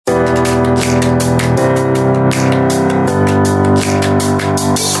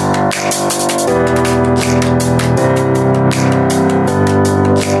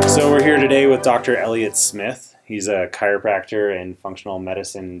with Dr. Elliot Smith. He's a chiropractor and functional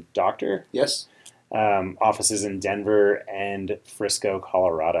medicine doctor. Yes. Offices in Denver and Frisco,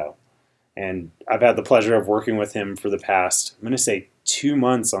 Colorado. And I've had the pleasure of working with him for the past, I'm going to say 2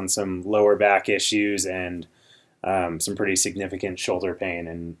 months on some lower back issues and some pretty significant shoulder pain.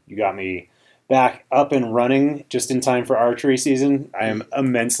 And you got me back up and running just in time for archery season. I am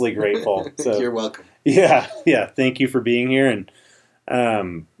immensely grateful. So, You're welcome. Yeah. Thank you for being here. And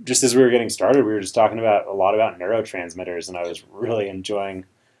just as we were getting started, we were just talking about a lot about neurotransmitters, and I was really enjoying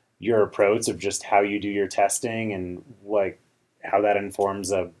your approach of just how you do your testing and like how that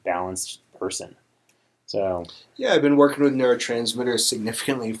informs a balanced person. So yeah, I've been working with neurotransmitters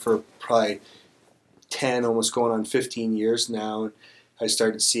significantly for probably 10, almost going on 15 years now. I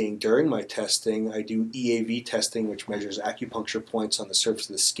started seeing during my testing, I do EAV testing, which measures acupuncture points on the surface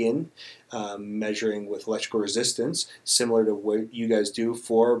of the skin, measuring with electrical resistance, similar to what you guys do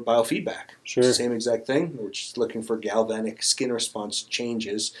for biofeedback. Sure. Same exact thing. We're just looking for galvanic skin response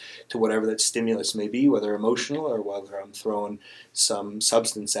changes to whatever that stimulus may be, whether emotional or whether I'm throwing some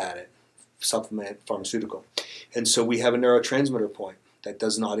substance at it, supplement, pharmaceutical. And so we have a neurotransmitter point that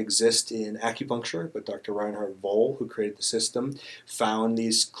does not exist in acupuncture, but Dr. Reinhard Voll, who created the system, found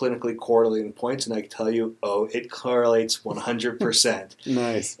these clinically correlating points, and I can tell you, it correlates 100%.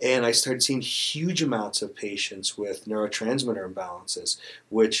 Nice. And I started seeing huge amounts of patients with neurotransmitter imbalances,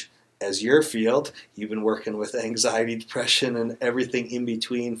 which, as your field, you've been working with anxiety, depression, and everything in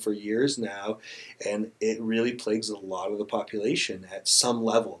between for years now, and it really plagues a lot of the population at some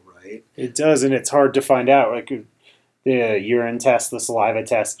level, right? It does, and it's hard to find out. Like the urine test, the saliva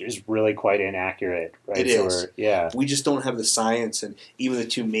test is really quite inaccurate, right? It is. Yeah. We just don't have the science, and even the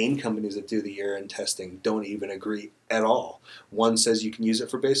two main companies that do the urine testing don't even agree at all. One says you can use it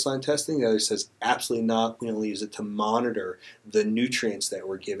for baseline testing. The other says absolutely not. We only use it to monitor the nutrients that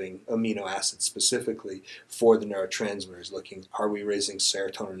we're giving, amino acids specifically, for the neurotransmitters, looking, are we raising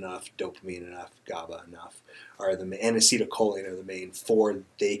serotonin enough, dopamine enough, GABA enough? Are the and acetylcholine are the main four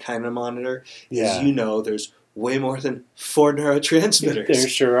they kind of monitor. Yeah. As you know, there's way more than 4 neurotransmitters. There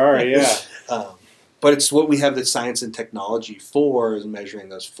sure are, yeah. But it's what we have the science and technology for, is measuring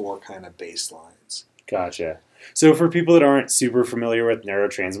those 4 kind of baselines. Gotcha. So for people that aren't super familiar with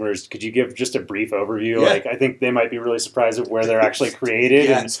neurotransmitters, could you give just a brief overview? Yeah. Like, I think they might be really surprised at where they're actually created.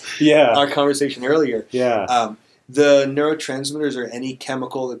 Yes. And, yeah. Our conversation earlier. Yeah. The neurotransmitters are any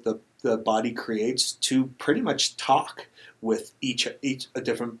chemical that the body creates to pretty much talk with each a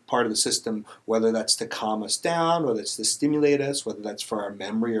different part of the system, whether that's to calm us down, whether it's to stimulate us, whether that's for our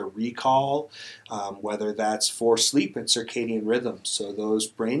memory or recall, whether that's for sleep and circadian rhythms. So those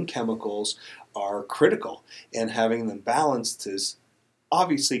brain chemicals are critical, and having them balanced is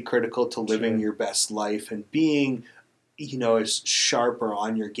obviously critical to living your best life and being as sharp or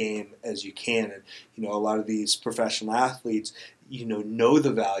on your game as you can. And a lot of these professional athletes know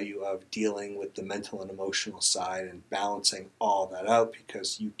the value of dealing with the mental and emotional side and balancing all that out,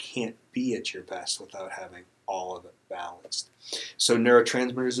 because you can't be at your best without having all of it balanced. So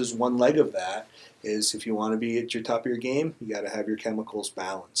neurotransmitters is one leg of that, is if you want to be at your top of your game, you got to have your chemicals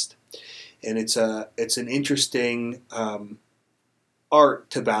balanced. And it's an interesting art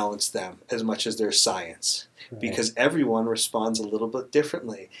to balance them as much as there's science, right? Because everyone responds a little bit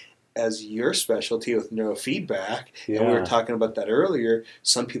differently. As your specialty with neurofeedback, and we were talking about that earlier,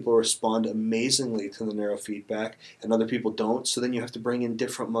 some people respond amazingly to the neurofeedback and other people don't, so then you have to bring in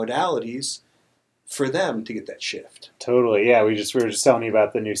different modalities for them to get that shift. Totally, yeah. We were just telling you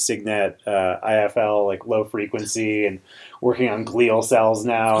about the new Signet IFL, like low frequency, and working on glial cells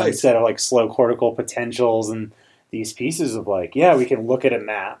now instead of like slow cortical potentials, and these pieces of we can look at a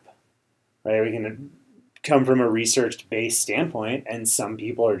map, right? We can come from a research-based standpoint, and some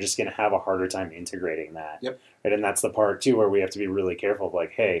people are just going to have a harder time integrating that. Yep. Right? And that's the part, too, where we have to be really careful of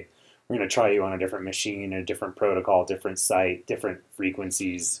hey, we're going to try you on a different machine, a different protocol, different site, different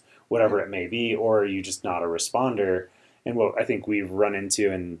frequencies, whatever it may be, or are you just not a responder? And what I think we've run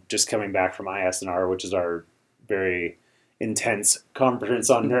into, and just coming back from ISNR, which is our very intense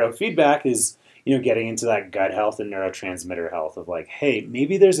conference on neurofeedback, is getting into that gut health and neurotransmitter health of hey,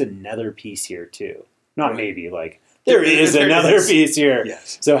 maybe there's another piece here, too. Not maybe, there is another piece here.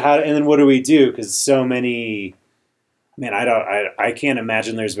 Yes. So and then what do we do? Because so many, I can't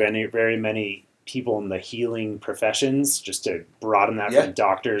imagine there's very many people in the healing professions, just to broaden that from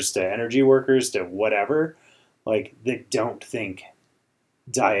doctors to energy workers to whatever, that don't think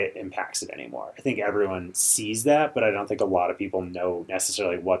diet impacts it anymore. I think everyone sees that, but I don't think a lot of people know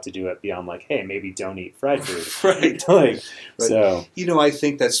necessarily what to do it beyond hey, maybe don't eat fried food. Right. Right. So I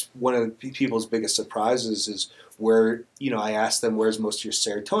think that's one of people's biggest surprises is where I ask them, where's most of your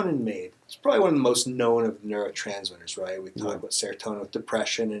serotonin made? it's probably one of the most known of neurotransmitters, right? We talk about serotonin with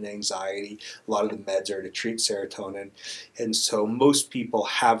depression and anxiety. A lot of the meds are to treat serotonin. And so most people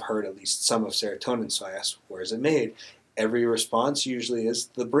have heard at least some of serotonin. So I asked, where is it made? Every response usually is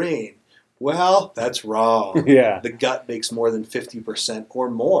the brain. Well, that's wrong. Yeah. The gut makes more than 50% or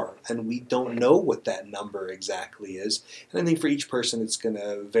more, and we don't know what that number exactly is. And I think for each person it's going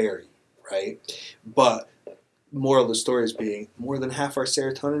to vary, right? But moral of the story is being more than half our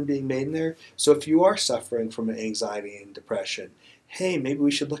serotonin being made in there. So if you are suffering from anxiety and depression, hey, maybe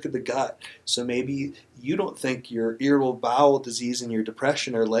we should look at the gut. So maybe you don't think your irritable bowel disease and your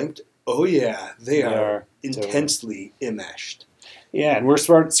depression are linked. Oh yeah, they are intensely enmeshed. Yeah, and we're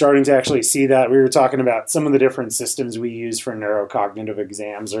starting to actually see that. We were talking about some of the different systems we use for neurocognitive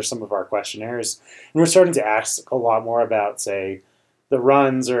exams or some of our questionnaires. And we're starting to ask a lot more about, say, the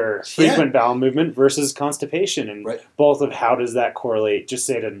runs or frequent bowel movement versus constipation. And both of how does that correlate, just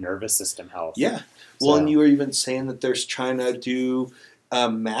say, to nervous system health. Yeah. Well, and you were even saying that there's trying to do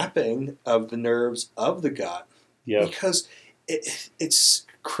mapping of the nerves of the gut. Yeah. Because it's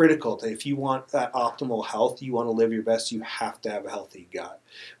critical to, if you want that optimal health, you want to live your best, you have to have a healthy gut.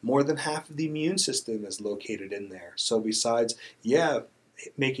 More than half of the immune system is located in there. So besides,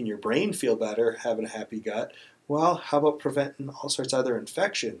 making your brain feel better, having a happy gut, well, how about preventing all sorts of other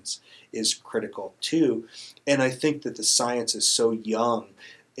infections is critical too. And I think that the science is so young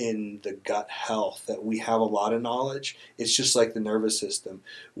in the gut health that we have a lot of knowledge. It's just like the nervous system.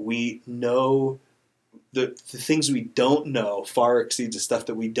 We know the things we don't know far exceeds the stuff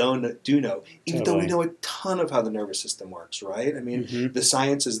that we do know, even though we know a ton of how the nervous system works, right? I mean, the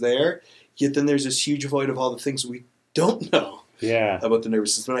science is there, yet then there's this huge void of all the things we don't know about the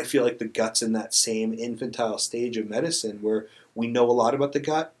nervous system. And I feel like the gut's in that same infantile stage of medicine where we know a lot about the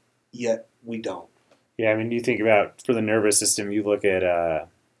gut, yet we don't. Yeah, I mean, you think about, for the nervous system, you look at,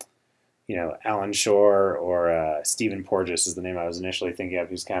 Alan Shore or Stephen Porges is the name I was initially thinking of,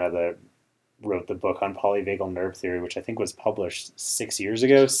 who's kind of wrote the book on polyvagal nerve theory, which I think was published 7 years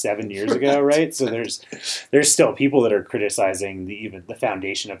ago, right? So there's still people that are criticizing the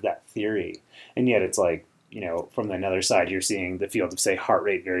foundation of that theory. And yet it's like, from another side, you're seeing the field of, say, heart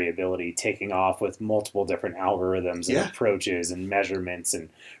rate variability taking off with multiple different algorithms and approaches and measurements and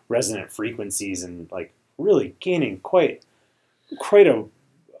resonant frequencies and like really gaining quite a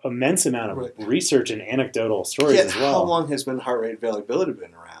immense amount of research and anecdotal stories as well. How long has heart rate variability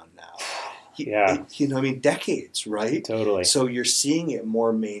been around now? Decades, right? Totally. So you're seeing it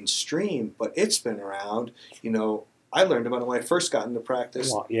more mainstream, but it's been around. I learned about it when I first got into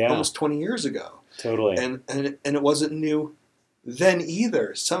practice almost 20 years ago. Totally. And it wasn't new then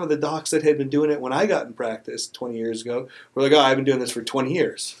either. Some of the docs that had been doing it when I got in practice 20 years ago were like, I've been doing this for 20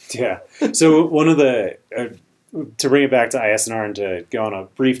 years. Yeah. So one of the... to bring it back to ISNR and to go on a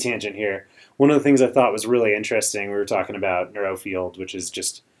brief tangent here, one of the things I thought was really interesting, we were talking about neurofield, which is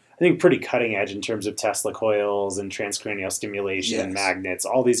just, I think, pretty cutting edge in terms of Tesla coils and transcranial stimulation, magnets,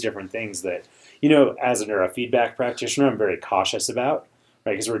 all these different things that, as a neurofeedback practitioner, I'm very cautious about,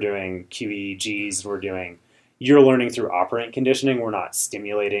 right? Because we're doing QEEGs, you're learning through operant conditioning. We're not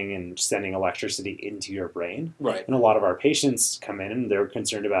stimulating and sending electricity into your brain. Right. And a lot of our patients come in and they're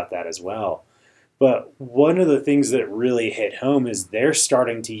concerned about that as well. But one of the things that really hit home is they're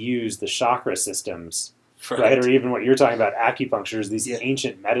starting to use the chakra systems, right? Or even what you're talking about, acupuncture, these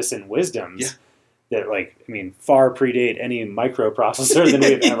ancient medicine wisdoms that, far predate any microprocessor than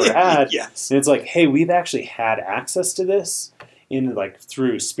we've ever had. Yes. And it's like, hey, we've actually had access to this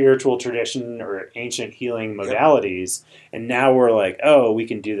through spiritual tradition or ancient healing modalities, and now we're like, we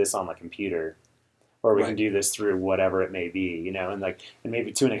can do this on the computer. Or we can do this through whatever it may be, and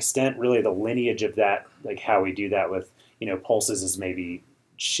maybe to an extent, really the lineage of that, like how we do that with, pulses is maybe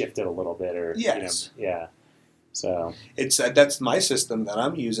shifted a little bit, or So that's my system that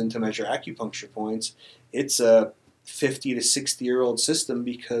I'm using to measure acupuncture points. It's a 50 to 60-year-old system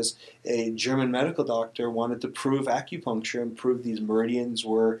because a German medical doctor wanted to prove acupuncture and prove these meridians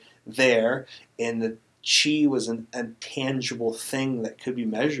were there, and the chi was an intangible thing that could be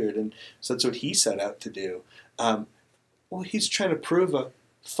measured, and so that's what he set out to do. He's trying to prove a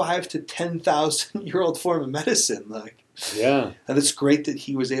 5,000 to 10,000-year-old form of medicine, and it's great that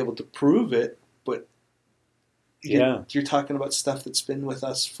he was able to prove it. But you're talking about stuff that's been with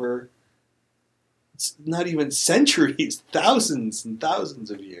us for not even centuries, thousands and thousands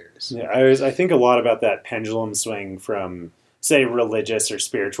of years. Yeah, I think a lot about that pendulum swing from, say, religious or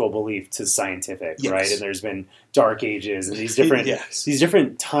spiritual belief to scientific, right? And there's been dark ages and these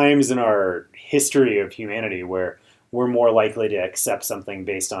different times in our history of humanity where we're more likely to accept something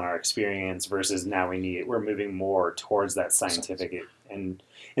based on our experience versus now we're moving more towards that scientific And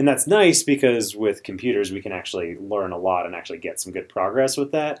that's nice because with computers we can actually learn a lot and actually get some good progress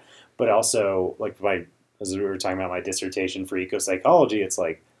with that. But also, like as we were talking about my dissertation for ecopsychology, it's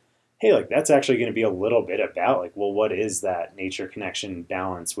like, hey, like that's actually going to be a little bit about like, well, what is that nature connection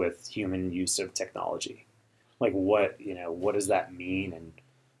balance with human use of technology? Like what does that mean? And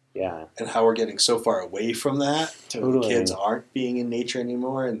yeah. And how we're getting so far away from that. Totally. The kids aren't being in nature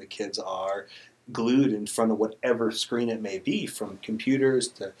anymore, and the kids are glued in front of whatever screen it may be, from computers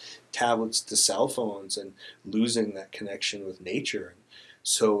to tablets to cell phones, and losing that connection with nature.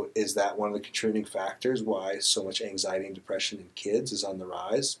 So is that one of the contributing factors why so much anxiety and depression in kids is on the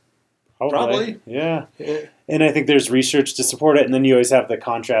rise? Probably. Yeah. And I think there's research to support it. And then you always have the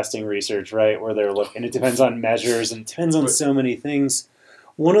contrasting research, right, where they're looking, and it depends on measures and it depends on so many things.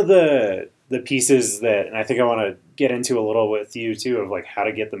 One of the pieces that, and I think I want to get into a little with you too, of like how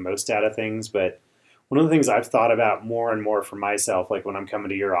to get the most out of things. But one of the things I've thought about more and more for myself, like when I'm coming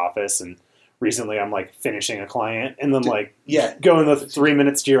to your office, and recently I'm like finishing a client and then like going the 3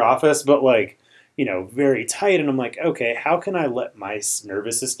 minutes to your office, but like, very tight. And I'm like, okay, how can I let my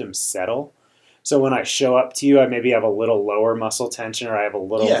nervous system settle? So when I show up to you, I maybe have a little lower muscle tension, or I have a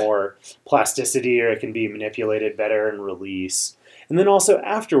little more plasticity, or it can be manipulated better and release. And then also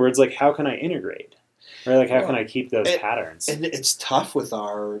afterwards, like how can I integrate? Right? Like how can I keep those patterns? And it's tough with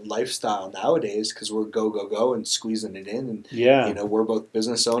our lifestyle nowadays because we're go and squeezing it in. And we're both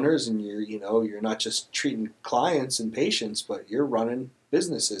business owners, and you're not just treating clients and patients, but you're running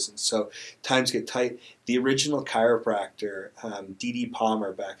businesses, and so times get tight. The original chiropractor, D.D.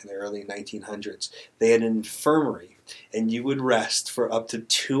 Palmer, back in the early 1900s, they had an infirmary, and you would rest for up to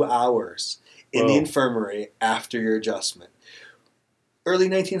 2 hours in the infirmary after your adjustment. Early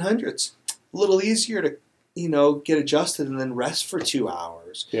 1900s, a little easier to get adjusted and then rest for 2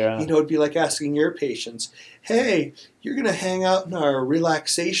 hours. It'd be like asking your patients, hey, you're going to hang out in our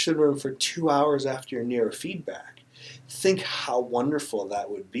relaxation room for 2 hours after your neurofeedback. Think how wonderful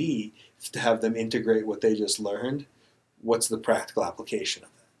that would be to have them integrate what they just learned. What's the practical application of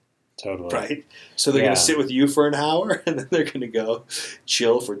that? Totally. Right? So they're going to sit with you for an hour, and then they're going to go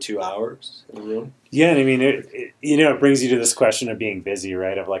chill for 2 hours in a room. Yeah, and I mean, it brings you to this question of being busy,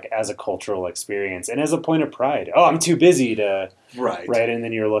 right? Of like as a cultural experience and as a point of pride. Oh, I'm too busy to... Right. And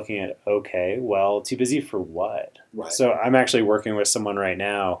then you're looking at, okay, well, too busy for what? Right. So I'm actually working with someone right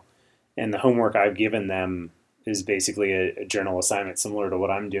now, and the homework I've given them is basically a journal assignment similar to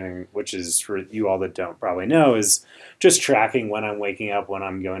what I'm doing, which is, for you all that don't probably know, is just tracking when I'm waking up, when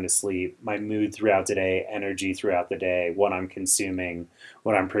I'm going to sleep, my mood throughout the day, energy throughout the day, what I'm consuming,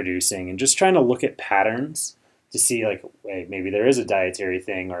 what I'm producing, and just trying to look at patterns to see like, hey, maybe there is a dietary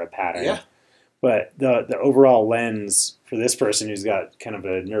thing or a pattern. Yeah. But the overall lens for this person who's got kind of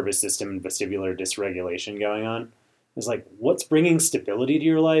a nervous system and vestibular dysregulation going on is like, what's bringing stability to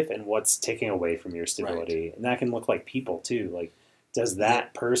your life and what's taking away from your stability. Right. And that can look like people too. Like, does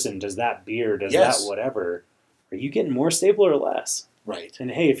that person, does that beer, does that whatever, are you getting more stable or less? Right.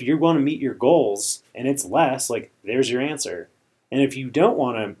 And hey, if you want to meet your goals and it's less, like, there's your answer. And if you don't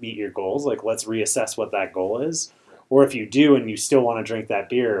want to meet your goals, like, let's reassess what that goal is. Or if you do and you still want to drink that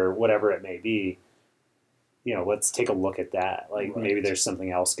beer or whatever it may be, let's take a look at that. Like, maybe there's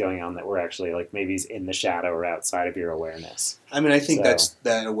something else going on that we're actually, like, maybe is in the shadow or outside of your awareness. I mean, I think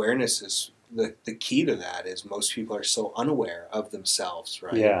that awareness is the key to that. Is most people are so unaware of themselves,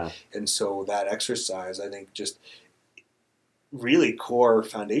 right? Yeah. And so that exercise, I think, just really core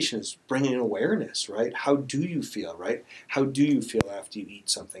foundation is bringing awareness, right? How do you feel, right? How do you feel after you eat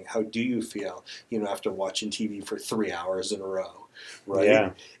something? How do you feel, after watching TV for 3 hours in a row, right?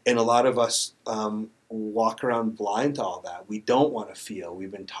 Yeah. And a lot of us walk around blind to all that. We don't want to feel.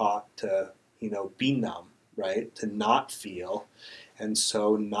 We've been taught to, be numb, right? To not feel, and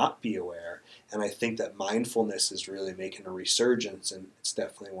so not be aware. And I think that mindfulness is really making a resurgence, and it's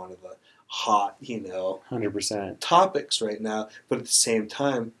definitely one of the hot, 100% topics right now. But at the same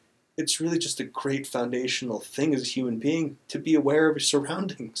time, it's really just a great foundational thing as a human being to be aware of your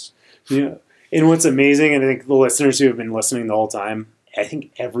surroundings. Yeah. And what's amazing, and I think the listeners who have been listening the whole time, I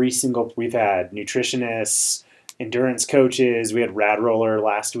think we've had nutritionists, endurance coaches. We had Rad Roller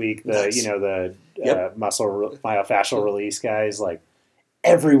last week, muscle myofascial release guys. Like,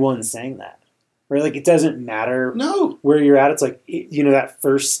 everyone's saying that, right? Like, it doesn't matter where you're at. It's like, that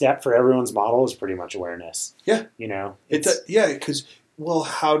first step for everyone's model is pretty much awareness. Yeah. Because,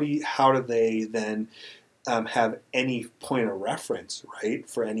 how do they then have any point of reference, right,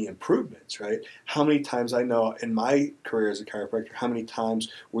 for any improvements, right? How many times, I know in my career as a chiropractor, how many times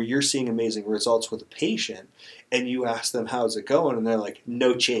where you're seeing amazing results with a patient and you ask them, how's it going? And they're like,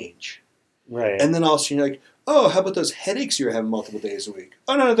 no change. Right. And then all of a sudden you're like, Oh, how about those headaches you were having multiple days a week?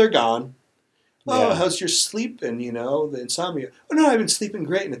 Oh, no, they're gone. Oh, Yeah. how's your sleep and, the insomnia? Oh, no, I've been sleeping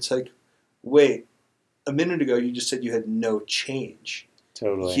great. And it's like, wait, a minute ago you just said you had no change.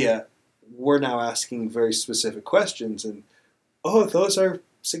 Totally. Yeah, we're now asking very specific questions. And, oh, those are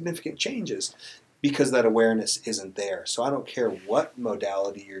significant changes because that awareness isn't there. So I don't care what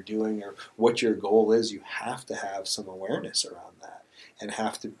modality you're doing or what your goal is, you have to have some awareness around that and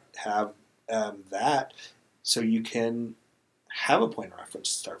have to have that so you can have a point of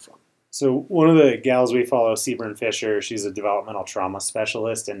reference to start from. So one of the gals we follow, Seaburn Fisher, she's a developmental trauma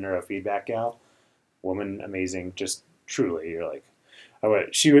specialist and neurofeedback gal. Woman, amazing, just truly. You're like,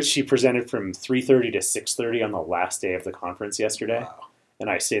 she presented from 3:30 to 6:30 on the last day of the conference yesterday. Wow. And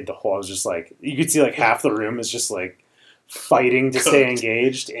I stayed the whole, I was just like, you could see like half the room is just like fighting to stay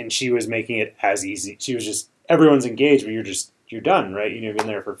engaged. And she was making it as easy. She was just, everyone's engaged, but you're done, right? You've been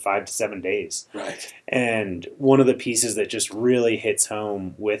there for 5 to 7 days. Right. And one of the pieces that just really hits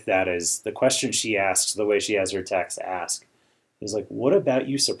home with that is the question she asks, the way she has her text ask, is like, what about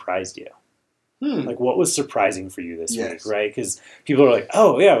you surprised you? Like, what was surprising for you this week, right? Because people are like,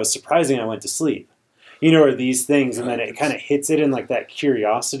 oh, yeah, it was surprising I went to sleep. Or these things. And then it kind of hits it in like that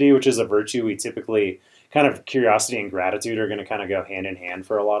curiosity, which is a virtue we typically, kind of curiosity and gratitude are going to kind of go hand in hand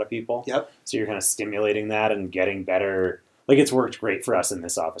for a lot of people. Yep. So you're kind of stimulating that and getting better. Like, it's worked great for us in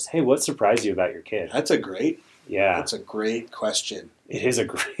this office. Hey, what surprised you about your kid? That's a great question.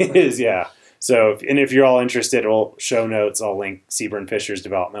 It is, yeah. So, if you're all interested, show notes. I'll link Seaburn Fisher's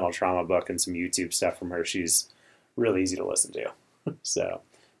developmental trauma book and some YouTube stuff from her. She's really easy to listen to. So,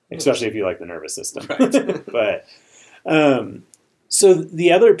 especially if you like the nervous system. Right. But, so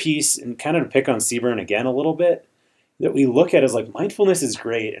the other piece, and kind of to pick on Seaburn again a little bit, that we look at is like mindfulness is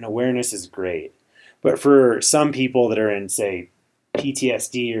great and awareness is great. But for some people that are in, say,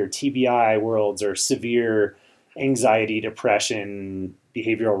 PTSD or TBI worlds or severe anxiety, depression,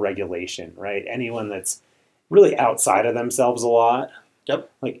 behavioral regulation, right? Anyone that's really outside of themselves a lot.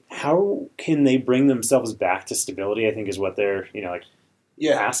 Yep. Like, how can they bring themselves back to stability, I think is what they're,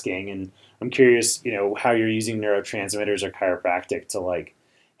 asking. And I'm curious, how you're using neurotransmitters or chiropractic to, like,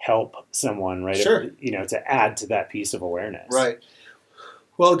 help someone, right? Sure. To add to that piece of awareness. Right.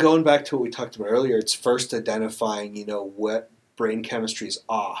 Well, going back to what we talked about earlier, it's first identifying, what brain chemistry is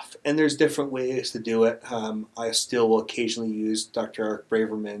off. And there's different ways to do it. I still will occasionally use Dr. Eric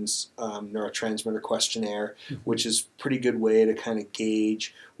Braverman's neurotransmitter questionnaire, which is a pretty good way to kind of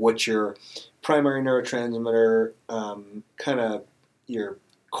gauge what your primary neurotransmitter, kind of your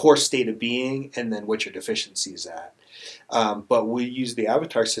core state of being, and then what your deficiency is at. But we use the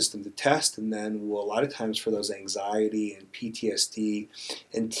avatar system to test, and then a lot of times for those anxiety and PTSD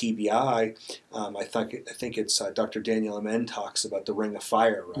and TBI, I think it's Dr. Daniel Amen talks about the ring of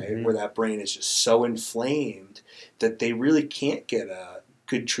fire, right, where that brain is just so inflamed that they really can't get a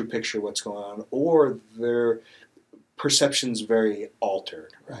good true picture of what's going on, or their perception's very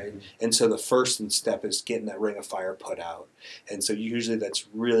altered, right? And so the first step is getting that ring of fire put out, and so usually that's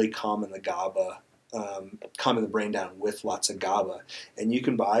really calming the GABA. Calming the brain down with lots of GABA. And you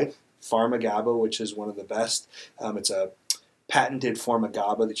can buy Pharma-GABA, which is one of the best. It's a patented form of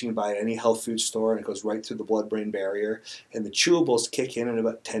GABA that you can buy at any health food store, and it goes right through the blood-brain barrier. And the chewables kick in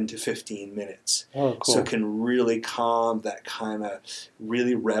about 10 to 15 minutes. Oh, cool. So it can really calm that kind of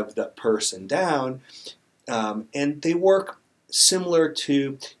really revved up person down. And they work similar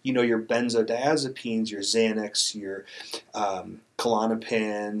to, your benzodiazepines, your Xanax, your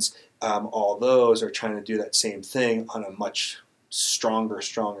Klonopins. All those are trying to do that same thing on a much stronger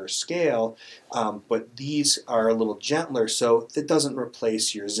scale, but these are a little gentler, so it doesn't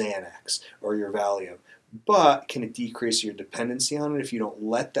replace your Xanax or your Valium. But can it decrease your dependency on it if you don't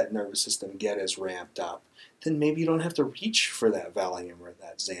let that nervous system get as ramped up? Then maybe you don't have to reach for that Valium or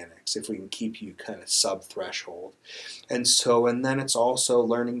that Xanax if we can keep you kind of sub-threshold. And then it's also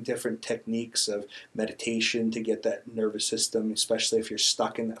learning different techniques of meditation to get that nervous system, especially if you're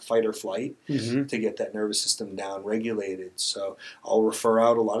stuck in that fight or flight, to get that nervous system down-regulated. So I'll refer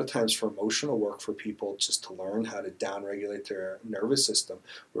out a lot of times for emotional work for people just to learn how to down-regulate their nervous system.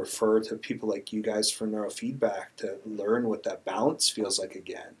 Refer to people like you guys for neurofeedback to learn what that balance feels like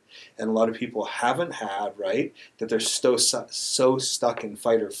again. And a lot of people haven't had, right, that they're so stuck in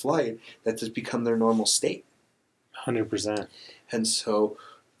fight or flight that this become their normal state. 100%. And so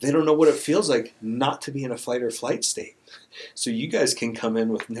they don't know what it feels like not to be in a fight or flight state. So you guys can come in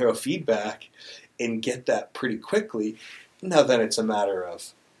with neurofeedback and get that pretty quickly. Now then it's a matter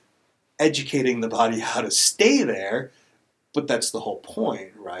of educating the body how to stay there. But that's the whole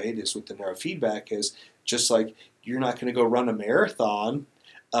point, right, is with the neurofeedback is just like you're not going to go run a marathon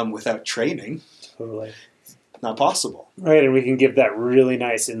without training. Totally. not possible. Right, and we can give that really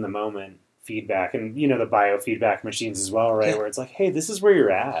nice in the moment feedback, and the biofeedback machines as well, right? Yeah. Where it's like, hey, this is where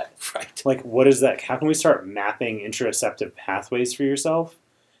you're at. Right. Like, what is that? How can we start mapping interoceptive pathways for yourself?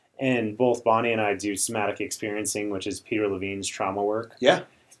 And both Bonnie and I do somatic experiencing, which is Peter Levine's trauma work. Yeah.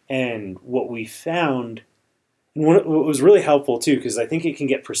 And what we found, and what was really helpful too, because I think it can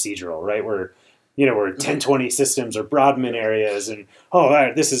get procedural, right? Where, we're 1020 systems or Brodmann areas, and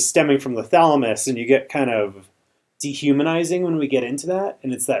this is stemming from the thalamus, and you get kind of dehumanizing when we get into that.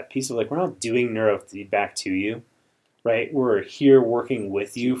 And it's that piece of like, we're not doing neurofeedback to you, right? We're here working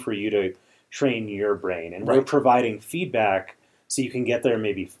with you for you to train your brain, and we're providing feedback so you can get there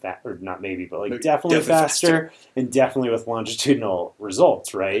maybe or not maybe, but like definitely faster and definitely with longitudinal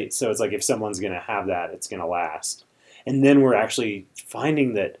results, right? So it's like if someone's going to have that, it's going to last. And then we're actually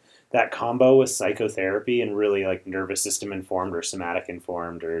finding that combo with psychotherapy and really like nervous system informed or somatic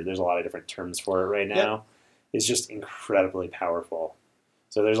informed, or there's a lot of different terms for it right now, is just incredibly powerful.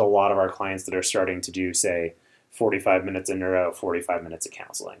 So there's a lot of our clients that are starting to do, say, 45 minutes of neuro, 45 minutes of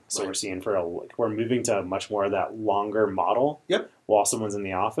counseling. So we're seeing we're moving to much more of that longer model while someone's in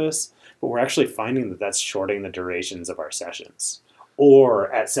the office, but we're actually finding that that's shortening the durations of our sessions. Or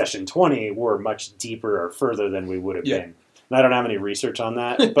at session 20, we're much deeper or further than we would have been. And I don't have any research on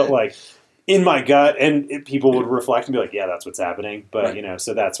that, but like in my gut, and people would reflect and be like, yeah, that's what's happening. But,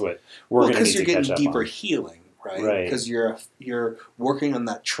 so that's what we're going to need to catch up on. Because you're getting deeper healing. Right. Because you're working on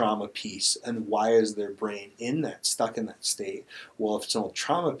that trauma piece, and why is their brain stuck in that state? Well, if it's an old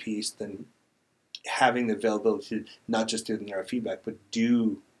trauma piece, then having the availability to not just do the neurofeedback, but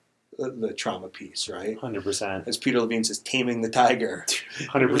do the trauma piece, right? 100%. As Peter Levine says, taming the tiger.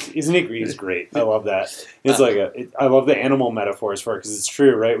 100%. Isn't it? He's great. I love that. It's I love the animal metaphors for it, because it's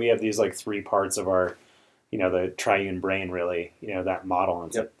true, right? We have these like three parts of our the triune brain, really, that model.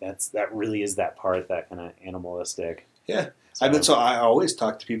 And it's like, that really is that part, that kind of animalistic. Yeah. So I always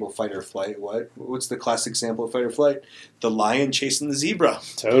talk to people, fight or flight. What's the classic example of fight or flight? The lion chasing the zebra.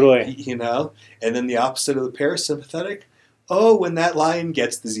 Totally. And then the opposite of the parasympathetic. Oh, when that lion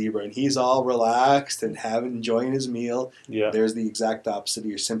gets the zebra and he's all relaxed and enjoying his meal, there's the exact opposite of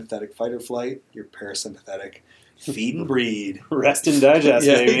your sympathetic fight or flight, your parasympathetic feed and breed. Rest and digest,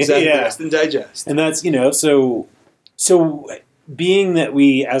 baby. Exactly. Yeah. Rest and digest. And that's, so being that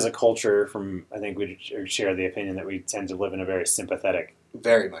we, as a culture, I think we share the opinion that we tend to live in a very sympathetic.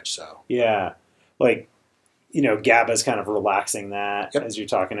 Very much so. Yeah. Like, GABA's kind of relaxing that, as you're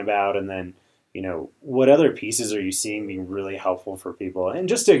talking about. And then, what other pieces are you seeing being really helpful for people? And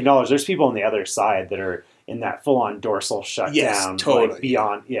just to acknowledge, there's people on the other side that are in that full-on dorsal shutdown. Yes, totally. Like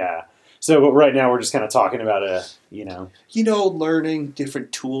beyond, So, but right now we're just kind of talking about learning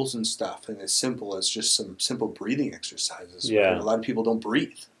different tools and stuff, and as simple as just some simple breathing exercises. Yeah. Right? A lot of people don't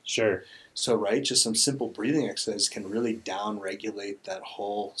breathe. Sure. So, just some simple breathing exercises can really down-regulate that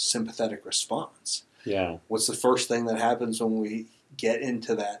whole sympathetic response. Yeah. What's the first thing that happens when we get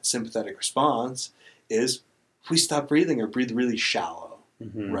into that sympathetic response is we stop breathing or breathe really shallow,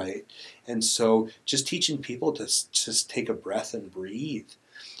 right? And so just teaching people to just take a breath and breathe.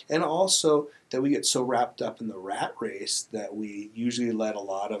 And also that we get so wrapped up in the rat race that we usually let a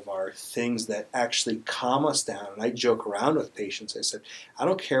lot of our things that actually calm us down. And I joke around with patients. I said, I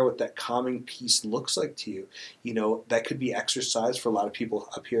don't care what that calming piece looks like to you. That could be exercise for a lot of people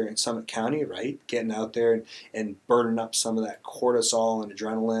up here in Summit County, right? Getting out there and burning up some of that cortisol and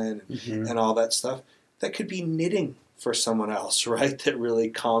adrenaline and all that stuff. That could be knitting for someone else, right? That really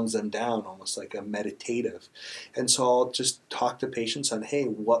calms them down, almost like a meditative. And so I'll just talk to patients on, hey,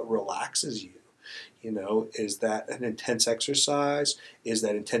 what relaxes you? Is that an intense exercise? Is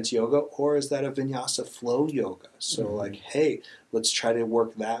that intense yoga? Or is that a vinyasa flow yoga? So hey, let's try to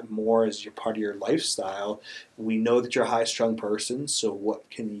work that more as your part of your lifestyle. We know that you're a high-strung person, so what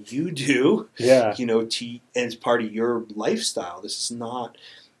can you do, as part of your lifestyle? This is not...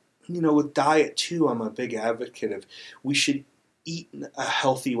 with diet too, I'm a big advocate of we should eat in a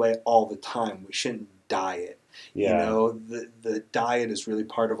healthy way all the time. We shouldn't diet. Yeah. The diet is really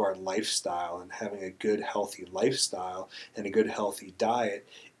part of our lifestyle, and having a good, healthy lifestyle and a good, healthy diet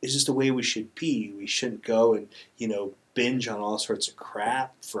is just the way we should be. We shouldn't go and, binge on all sorts of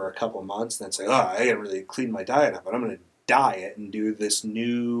crap for a couple months and then say, I got to really clean my diet up, but I'm going to diet and do this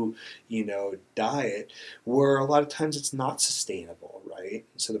new, diet, where a lot of times it's not sustainable, right?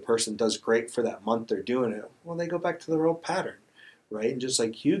 So the person does great for that month they're doing it. Well, they go back to their old pattern, right? And just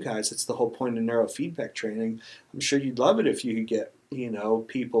like you guys, it's the whole point of neurofeedback training. I'm sure you'd love it if you could get,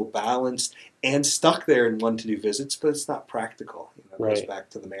 people balanced and stuck there and want to do visits, but it's not practical. goes Right. back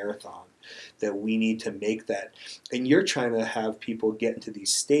to the marathon, that we need to make that. And you're trying to have people get into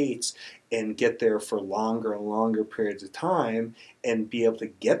these states and get there for longer and longer periods of time and be able to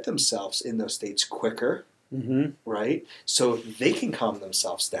get themselves in those states quicker, Mm-hmm. right? So they can calm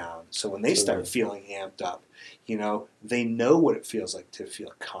themselves down. So when they start feeling amped up, they know what it feels like to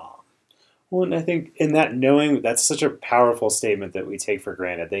feel calm. Well, and I think in that knowing, that's such a powerful statement that we take for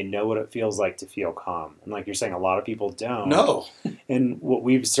granted. They know what it feels like to feel calm. And like you're saying, a lot of people don't. No. And what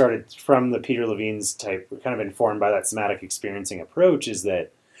we've started from the Peter Levine's type, we're kind of informed by that somatic experiencing approach, is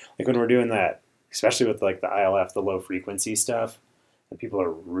that like when we're doing that, especially with like the ILF, the low frequency stuff, and people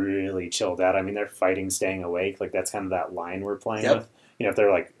are really chilled out. I mean, they're fighting staying awake. Like that's kind of that line we're playing with. If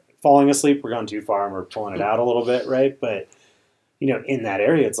they're like falling asleep, we're going too far and we're pulling it out a little bit, right? But in that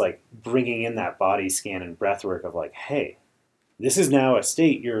area, it's like bringing in that body scan and breath work of like, hey, this is now a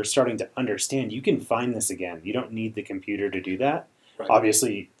state you're starting to understand. You can find this again. You don't need the computer to do that. Right.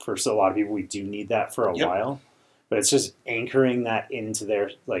 Obviously, for a lot of people, we do need that for a while. But it's just anchoring that into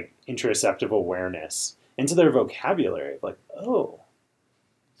their like interoceptive awareness, into their vocabulary. Like, oh.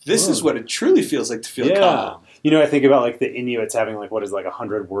 This is what it truly feels like to feel calm. I think about like the Inuits having like what is like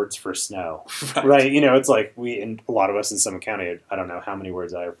 100 words for snow, right? It's like and a lot of us in Summit County, I don't know how many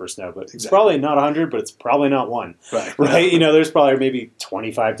words I have for snow, but it's probably not 100, but it's probably not one, right? There's probably maybe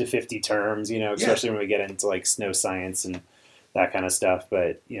 25 to 50 terms, especially when we get into like snow science and that kind of stuff.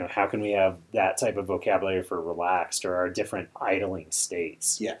 But how can we have that type of vocabulary for relaxed or our different idling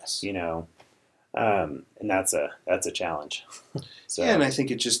states? Yes, and that's a challenge. So. Yeah, and I think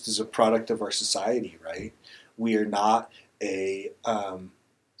it just is a product of our society, right? We are not a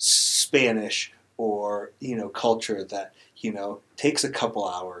Spanish or culture that takes a couple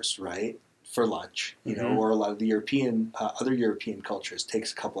hours, right, for lunch. Or a lot of the European other European cultures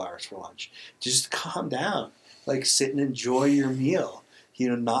takes a couple hours for lunch. Just calm down, like sit and enjoy your meal.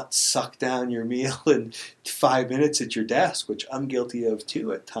 Not suck down your meal in 5 minutes at your desk, which I'm guilty of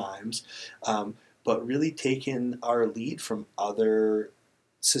too at times. But really taking our lead from other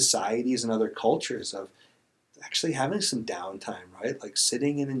societies and other cultures of actually having some downtime, right? Like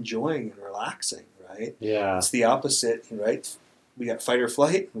sitting and enjoying and relaxing, right? Yeah. It's the opposite, right? We got fight or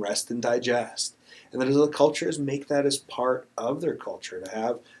flight, rest and digest. And then other cultures make that as part of their culture. To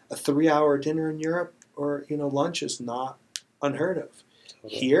have a 3-hour dinner in Europe or, lunch is not unheard of.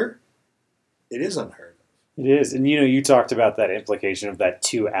 Totally. Here, it is unheard of. It is. And, you talked about that implication of that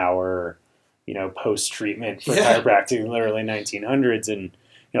 2-hour post-treatment for chiropractic in the early 1900s. And,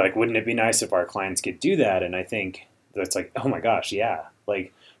 like, wouldn't it be nice if our clients could do that? And I think that's like, oh my gosh, yeah.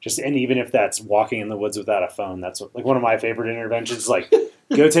 Like, and even if that's walking in the woods without a phone, that's like one of my favorite interventions, like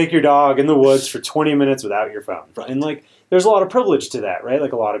go take your dog in the woods for 20 minutes without your phone. Right. And like, there's a lot of privilege to that, right?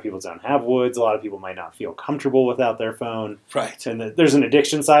 Like a lot of people don't have woods. A lot of people might not feel comfortable without their phone. Right. And there's an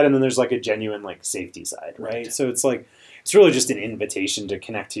addiction side, and then there's like a genuine like safety side, right? So it's like, it's really just an invitation to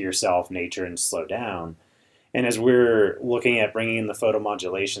connect to yourself, nature, and slow down. And as we're looking at bringing in the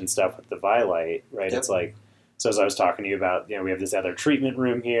photomodulation stuff with the Vielight, right? It's like, so as I was talking to you about, we have this other treatment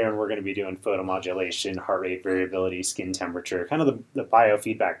room here, and we're going to be doing photomodulation, heart rate variability, skin temperature, kind of the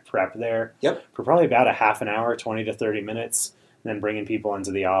biofeedback prep there for probably about a half an hour, 20 to 30 minutes, and then bringing people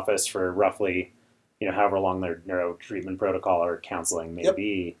into the office for roughly, however long their neuro treatment protocol or counseling may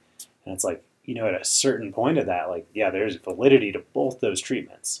be. And it's like, at a certain point of that, like, there's validity to both those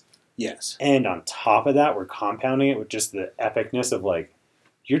treatments. Yes. And on top of that, we're compounding it with just the epicness of like,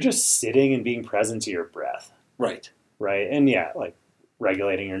 you're just sitting and being present to your breath. Right. Right. And like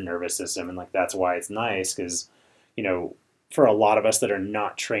regulating your nervous system. And like, that's why it's nice because, for a lot of us that are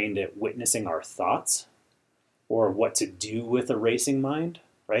not trained at witnessing our thoughts or what to do with a racing mind,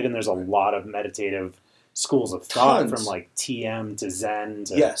 right? And there's a lot of meditative schools of thought from like TM to Zen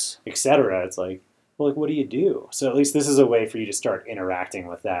to et cetera. It's like, well, like, what do you do? So at least this is a way for you to start interacting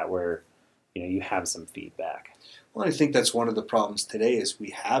with that where, you have some feedback. Well, I think that's one of the problems today is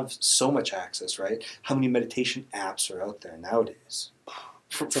we have so much access, right? How many meditation apps are out there nowadays?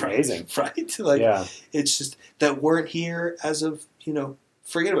 It's amazing. Right? Like, it's just that weren't here as of,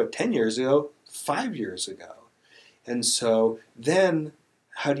 forget about 10 years ago, 5 years ago. And so then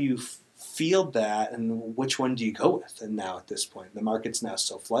how do you field that and which one do you go with? And now at this point, the market's now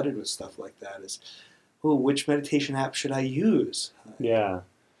so flooded with stuff like that is, which meditation app should I use? Yeah.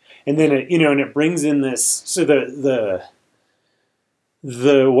 And then it brings in this. So the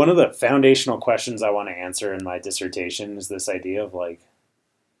one of the foundational questions I want to answer in my dissertation is this idea of like,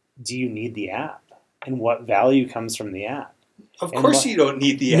 do you need the app, and what value comes from the app? Of course, you don't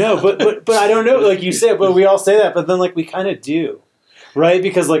need the app. No, but I don't know. Like you said, but we all say that. But then like we kind of do, right?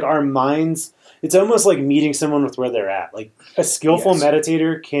 Because like our minds, it's almost like meeting someone with where they're at. Like a skillful Yes.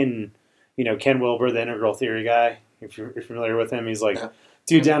 meditator can, Ken Wilber, the integral theory guy, if you're familiar with him, he's like, Yeah.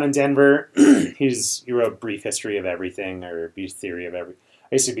 dude down in Denver, he wrote Brief History of Everything or Brief Theory of Everything.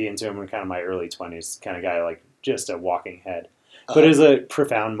 I used to be into him in kind of my early 20s, kind of guy, like just a walking head. But is a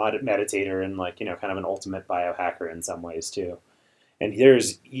profound meditator and like, kind of an ultimate biohacker in some ways too. And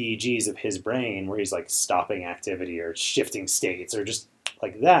there's EEGs of his brain where he's like stopping activity or shifting states or just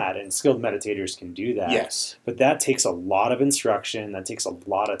like that. And skilled meditators can do that. Yes. But that takes a lot of instruction. That takes a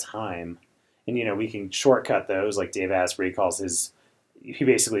lot of time. And, we can shortcut those. Like Dave Asprey calls he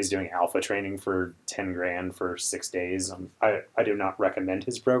basically is doing alpha training for 10 grand for 6 days. I do not recommend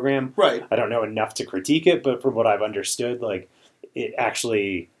his program. Right. I don't know enough to critique it, but from what I've understood, like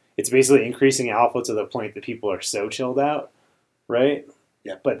it's basically increasing alpha to the point that people are so chilled out. Right?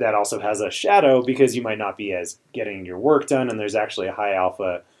 Yeah. But that also has a shadow because you might not be as getting your work done, and there's actually a high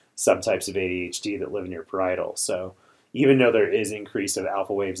alpha subtypes of ADHD that live in your parietal. So even though there is increase of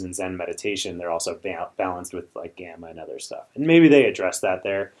alpha waves in Zen meditation, they're also balanced with like gamma and other stuff. And maybe they address that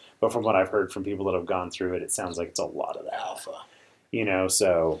there, but from what I've heard from people that have gone through it, it sounds like it's a lot of that. Alpha.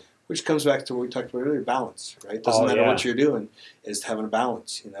 So... Which comes back to what we talked about earlier, balance, right? Doesn't matter what you're doing, is having a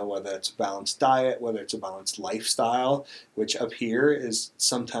balance, whether it's a balanced diet, whether it's a balanced lifestyle, which up here is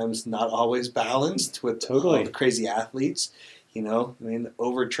sometimes not always balanced with all the crazy athletes.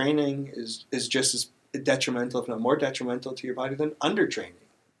 Overtraining is just as detrimental, if not more detrimental to your body than undertraining.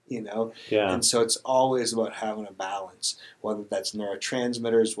 Yeah. And so it's always about having a balance, whether that's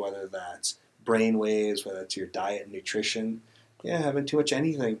neurotransmitters, whether that's brain waves, whether it's your diet and nutrition. Yeah, having too much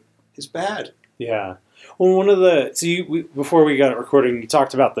anything is bad. Yeah. Well, before we got recording, you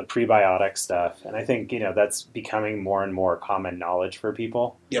talked about the prebiotic stuff, and I think, that's becoming more and more common knowledge for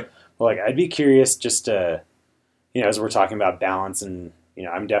people. Yep. Well, I'd be curious just to, as we're talking about balance and,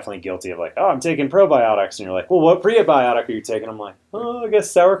 I'm definitely guilty of like, oh, I'm taking probiotics, and you're like, well, what prebiotic are you taking? I'm like, oh, I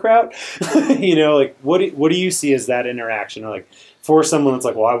guess sauerkraut. What do you see as that interaction? Or like for someone that's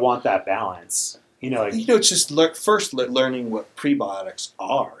like, well, I want that balance. It's just first learning what prebiotics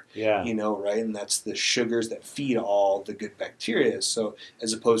are. Yeah. Right? And that's the sugars that feed all the good bacteria. So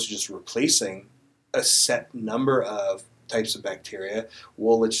as opposed to just replacing a set number of types of bacteria,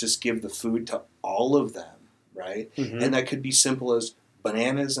 well, let's just give the food to all of them, right? Mm-hmm. And that could be simple as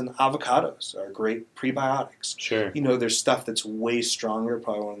bananas and avocados are great prebiotics. Sure. There's stuff that's way stronger.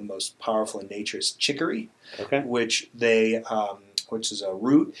 Probably one of the most powerful in nature is chicory, which is a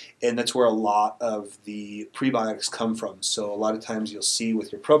root, and that's where a lot of the prebiotics come from. So a lot of times you'll see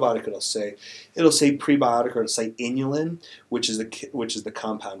with your probiotic, it'll say prebiotic, or it'll say inulin, which is the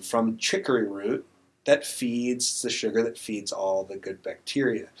compound from chicory root that feeds the sugar that feeds all the good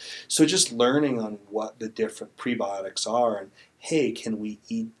bacteria. So just learning on what the different prebiotics are, and hey, can we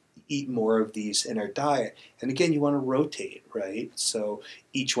eat more of these in our diet? And again, you want to rotate, right? So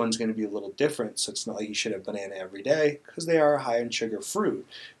each one's going to be a little different. So it's not like you should have banana every day, because they are high in sugar fruit.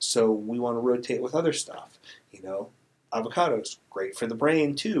 So we want to rotate with other stuff. Avocados, great for the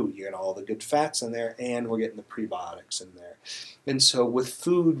brain too. You get all the good fats in there, and we're getting the prebiotics in there. And so with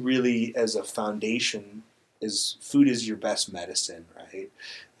food really as a foundation, food is your best medicine, right?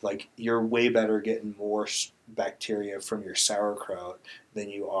 Like you're way better getting more bacteria from your sauerkraut than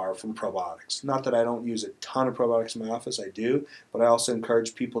you are from probiotics. Not that I don't use a ton of probiotics in my office, I do, but I also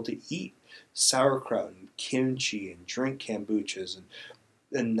encourage people to eat sauerkraut and kimchi and drink kombuchas.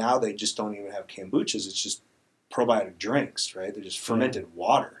 And now they just don't even have kombuchas, it's just probiotic drinks, right? They're just fermented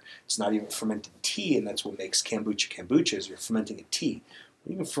water. It's not even fermented tea, and that's what makes kombucha is you're fermenting a tea.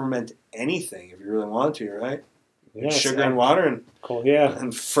 You can ferment anything if you really want to, right? Yeah, sugar and water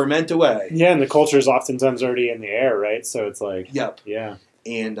and ferment away. Yeah, and the culture is oftentimes already in the air, right? So it's like... Yep. Yeah.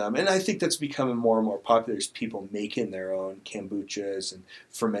 And I think that's becoming more and more popular. There's people making their own kombuchas and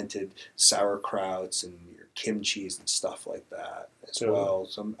fermented sauerkrauts and your kimchis and stuff like that as well.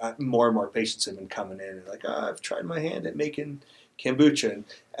 So more and more patients have been coming in and like, I've tried my hand at making kombucha, and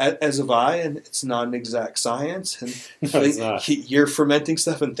as have I, and it's not an exact science. And it's not. You're fermenting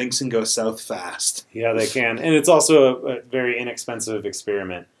stuff, and things can go south fast. Yeah, they can, and it's also a very inexpensive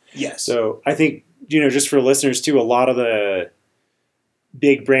experiment. Yes. So I think just for listeners too, a lot of the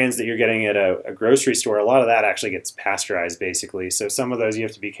big brands that you're getting at a grocery store, a lot of that actually gets pasteurized, basically. So some of those you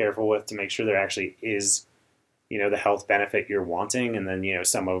have to be careful with to make sure there actually is, the health benefit you're wanting, and then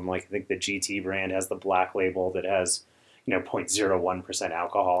some of them, like I think the GT brand has the black label that has 0.01%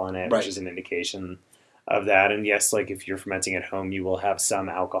 alcohol in it, right, which is an indication of that. And yes, like if you're fermenting at home, you will have some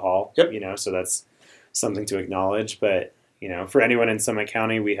alcohol, yep, so that's something to acknowledge. But, for anyone in Summit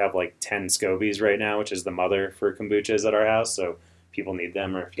County, we have like 10 scobies right now, which is the mother for kombuchas at our house. So people need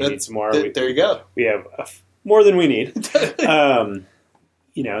them, or if you need some more, there you go. We have more than we need.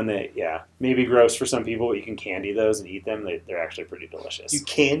 And maybe gross for some people, but you can candy those and eat them. They're actually pretty delicious. You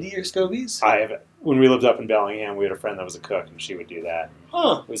candy your scobies? When we lived up in Bellingham, we had a friend that was a cook, and she would do that.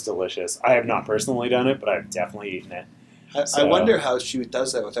 Huh. It was delicious. I have not personally done it, but I've definitely eaten it. I wonder how she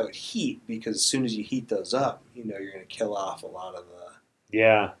does that without heat, because as soon as you heat those up, you're going to kill off a lot of the...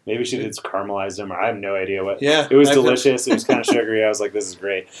 Yeah, maybe she did caramelize them, or I have no idea what. Yeah, it was delicious. It was kind of sugary. I was like, "This is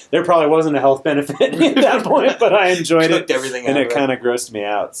great." There probably wasn't a health benefit at that point, but I enjoyed it, and it kind of grossed me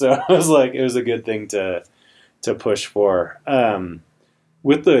out. So I was like, it was a good thing to push for.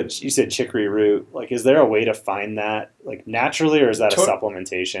 With you said chicory root, like, is there a way to find that, like, naturally, or is that a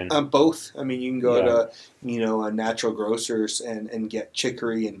supplementation? Both. I mean, you can go to, a natural grocers and get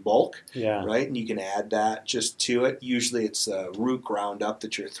chicory in bulk, right? And you can add that just to it. Usually it's a root ground up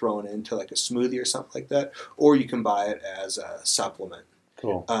that you're throwing into like a smoothie or something like that, or you can buy it as a supplement.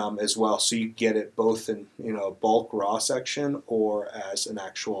 Cool. As well. So you get it both in, a bulk raw section or as an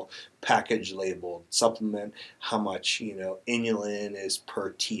actual package labeled supplement, how much, inulin is per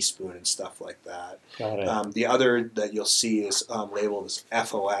teaspoon and stuff like that. Got it. The other that you'll see is labeled as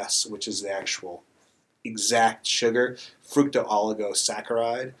FOS, which is the actual exact sugar.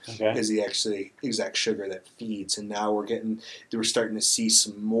 Fructooligosaccharides is the actually exact sugar that feeds. And now we're starting to see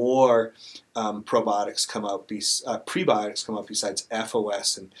some more prebiotics come out besides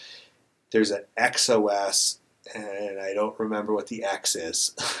FOS, and there's an XOS, and I don't remember what the X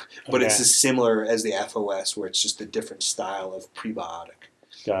is, but it's as similar as the FOS, where it's just a different style of prebiotic.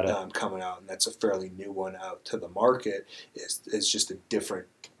 Got it. Coming out, and that's a fairly new one out to the market. It's just a different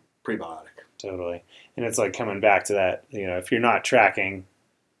prebiotic. Totally. And it's like coming back to that, if you're not tracking,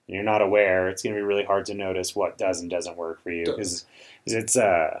 and you're not aware, it's going to be really hard to notice what does and doesn't work for you, because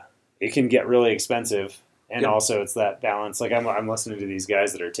it can get really expensive, and also it's that balance. Like I'm listening to these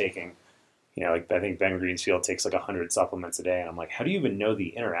guys that are taking, like I think Ben Greensfield takes like 100 supplements a day, and I'm like, how do you even know the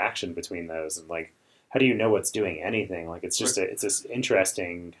interaction between those, and like, how do you know what's doing anything? Like, it's just it's this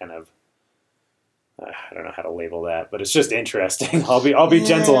interesting kind of. I don't know how to label that, but it's just interesting. I'll be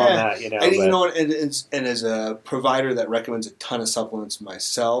gentle on that, And as a provider that recommends a ton of supplements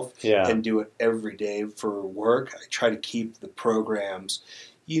myself, and do it every day for work, I try to keep the programs,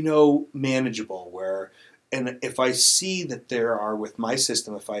 manageable. And if I see that there are, with my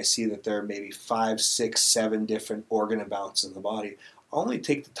system, if I see that there are maybe 5, 6, 7 different organ imbalances in the body, I'll only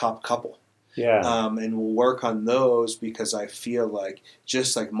take the top couple. And we'll work on those, because I feel like,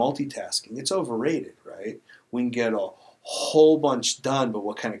 just like multitasking, it's overrated, right? We can get a whole bunch done, but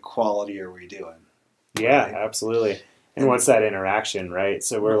what kind of quality are we doing? Yeah, right? Absolutely. And what's that interaction, right?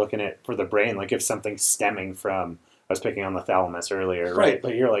 So we're looking at, for the brain, like if something's stemming from, I was picking on the thalamus earlier, right?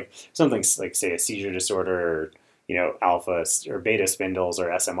 But you're like, something's like, say, a seizure disorder, or, alpha or beta spindles or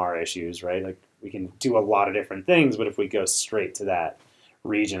SMR issues, right? Like, we can do a lot of different things, but if we go straight to that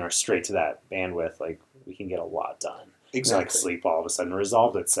region or straight to that bandwidth, like, we can get a lot done. Exactly. Like sleep all of a sudden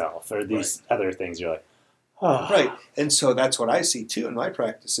resolved itself, or these other things. You're like, oh. Right. And so that's what I see too in my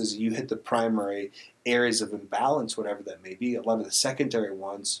practice, is you hit the primary areas of imbalance, whatever that may be. A lot of the secondary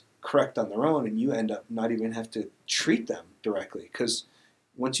ones correct on their own, and you end up not even have to treat them directly, because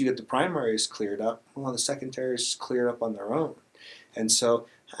once you get the primaries cleared up, well, the secondaries clear up on their own. And so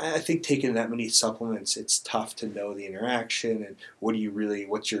I think taking that many supplements, it's tough to know the interaction and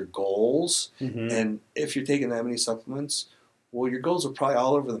what's your goals. Mm-hmm. And if you're taking that many supplements, well, your goals are probably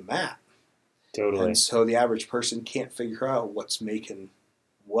all over the map. Totally. And so the average person can't figure out what's making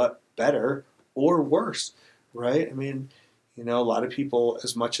what better or worse, right? I mean, a lot of people,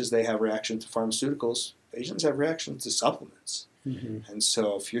 as much as they have reactions to pharmaceuticals, patients have reactions to supplements. Mm-hmm. And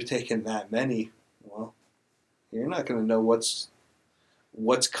so if you're taking that many, well, you're not going to know what's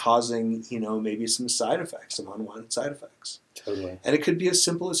causing, maybe some side effects, some unwanted side effects. Totally. And it could be as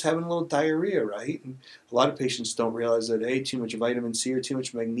simple as having a little diarrhea, right? And a lot of patients don't realize that, too much vitamin C or too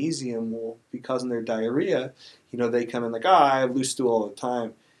much magnesium will be causing their diarrhea. They come in like, I have loose stool all the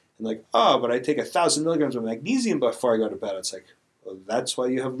time. And like, but I take 1,000 milligrams of magnesium before I go to bed. It's like, well, that's why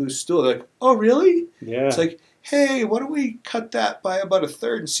you have loose stool. They're like, oh, really? Yeah. It's like, hey, why don't we cut that by about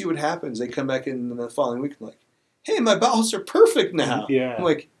 1/3 and see what happens? They come back in the following week and like, hey, my bowels are perfect now. Yeah. I'm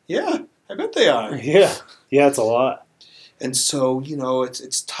like, yeah, I bet they are. Yeah. Yeah, it's a lot. And so,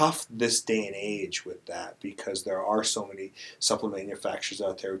 it's tough this day and age with that, because there are so many supplement manufacturers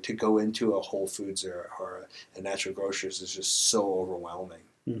out there. To go into a Whole Foods or a natural grocers is just so overwhelming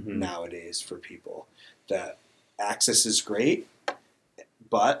nowadays for people, that access is great,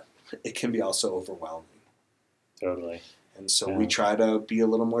 but it can be also overwhelming. Totally. And so we try to be a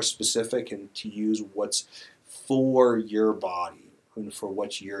little more specific and to use what's for your body, and for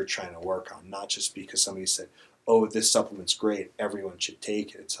what you're trying to work on, not just because somebody said, oh, this supplement's great, everyone should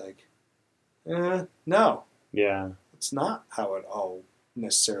take it. It's like, no. Yeah. It's not how it all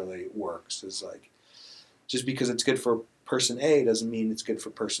necessarily works. It's like, just because it's good for person A doesn't mean it's good for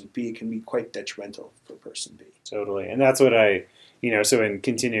person B. It can be quite detrimental for person B. Totally. And that's what I, so in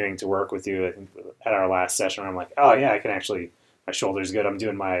continuing to work with you, I think at our last session, I'm like, oh yeah, I can actually, my shoulder's good. I'm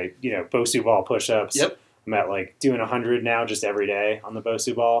doing my, Bosu ball push-ups. Yep. I'm at like doing 100 now just every day on the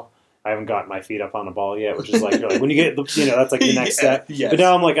Bosu ball. I haven't gotten my feet up on the ball yet, which is like, you're like when you get, that's like the next step. Yes. But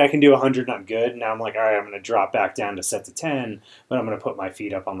now I'm like, I can do 100 and I'm good. Now I'm like, all right, I'm going to drop back down to set to 10, but I'm going to put my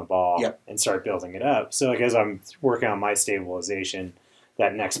feet up on the ball and start building it up. So like as I'm working on my stabilization,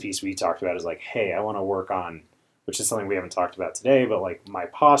 that next piece we talked about is like, hey, I want to work on, which is something we haven't talked about today, but like my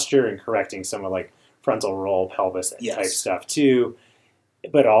posture and correcting some of like frontal roll, pelvis type stuff too.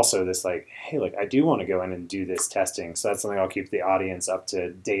 But also this like, hey, like I do want to go in and do this testing. So that's something I'll keep the audience up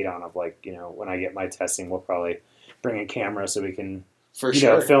to date on of like, when I get my testing, we'll probably bring a camera so we can,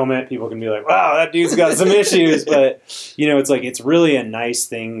 film it. People can be like, wow, that dude's got some issues. But, it's like, it's really a nice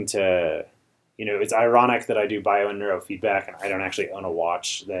thing to, it's ironic that I do bio and neurofeedback and I don't actually own a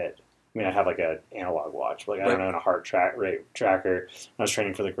watch I have like an analog watch. Like I don't own a heart rate tracker. When I was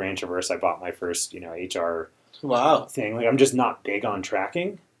training for the Grand Traverse, I bought my first, HR thing. Like I'm just not big on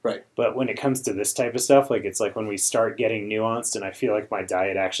tracking. Right. But when it comes to this type of stuff, like it's like when we start getting nuanced and I feel like my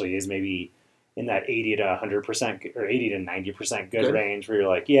diet actually is maybe in that 80 to 100% or 80 to 90% good range where you're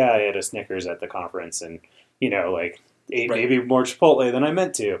like, yeah, I had a Snickers at the conference and, like ate maybe more Chipotle than I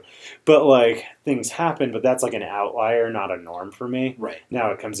meant to. But like things happen, but that's like an outlier, not a norm for me. Right.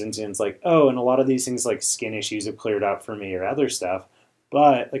 Now it comes into, it's like, oh, and a lot of these things like skin issues have cleared up for me or other stuff.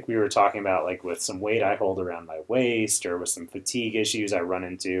 But like we were talking about, like with some weight I hold around my waist or with some fatigue issues I run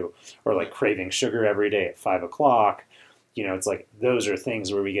into or like craving sugar every day at 5 o'clock, it's like those are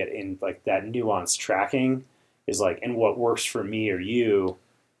things where we get in like that nuanced tracking is like, and what works for me or you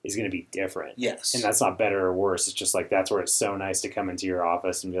is going to be different. Yes. And that's not better or worse. It's just like, that's where it's so nice to come into your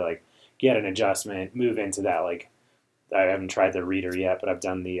office and be like, get an adjustment, move into that. Like I haven't tried the reader yet, but I've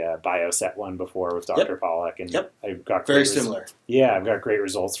done the BioSet one before with Dr. Pollack, and I've got very similar. I've got great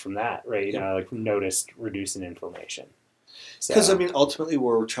results from that. Right, I like noticed reducing inflammation. Because ultimately,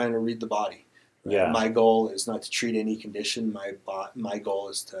 we're trying to read the body. Right? Yeah. My goal is not to treat any condition. My goal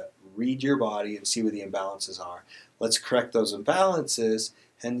is to read your body and see where the imbalances are. Let's correct those imbalances.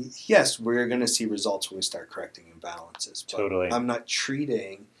 And yes, we're going to see results when we start correcting imbalances. But totally. I'm not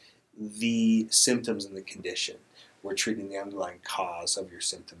treating the symptoms and the condition. We're treating the underlying cause of your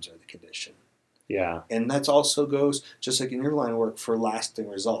symptoms or the condition. Yeah. And that also goes, just like in your line of work, for lasting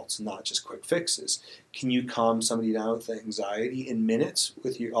results, not just quick fixes. Can you calm somebody down with anxiety in minutes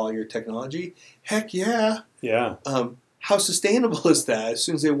with all your technology? Heck yeah. Yeah. How sustainable is that as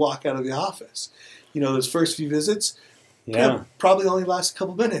soon as they walk out of the office? Those first few visits probably only last a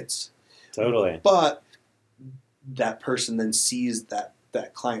couple minutes. Totally. But that person then sees that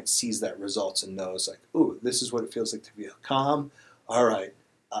client sees that results and knows like, ooh, this is what it feels like to feel calm. All right,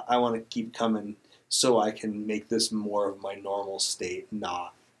 I want to keep coming so I can make this more of my normal state,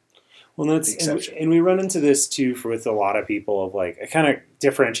 not the exception. And we run into this too with a lot of people of like, I kind of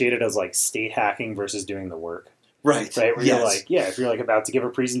differentiate it as like state hacking versus doing the work. Right. Where you're like, if you're like about to give a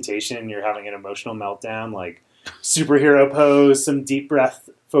presentation and you're having an emotional meltdown, like superhero pose, some deep breath,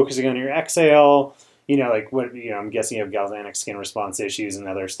 focusing on your exhale. Like what, I'm guessing you have galvanic skin response issues and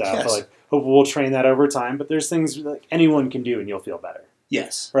other stuff. Yes. But like, hope we'll train that over time. But there's things like anyone can do and you'll feel better.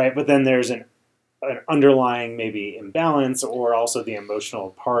 Yes. Right. But then there's an underlying maybe imbalance or also the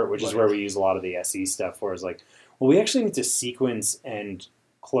emotional part, which is where we use a lot of the SE stuff for is like, well, we actually need to sequence and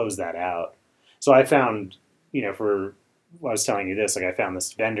close that out. So I found, for I was telling you this, like I found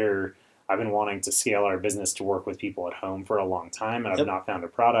this vendor. I've been wanting to scale our business to work with people at home for a long time and I've not found a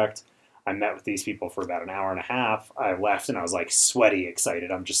product. I met with these people for about an hour and a half. I left and I was like sweaty,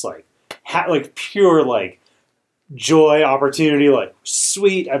 excited. I'm just like, pure like joy, opportunity, like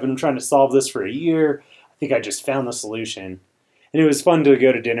sweet. I've been trying to solve this for a year. I think I just found the solution. And it was fun to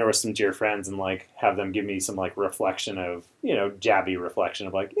go to dinner with some dear friends and like have them give me some like reflection of, jabby reflection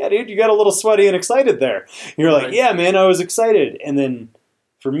of like, yeah, dude, you got a little sweaty and excited there. And you're like, yeah, man, I was excited. And then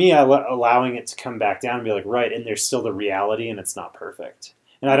for me, allowing it to come back down and be like, right, and there's still the reality and it's not perfect.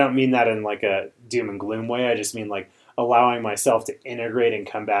 And I don't mean that in like a doom and gloom way. I just mean like allowing myself to integrate and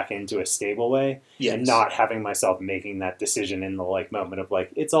come back into a stable way and not having myself making that decision in the like moment of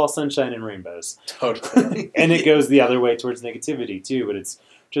like, it's all sunshine and rainbows. Totally. And it goes the other way towards negativity too, but it's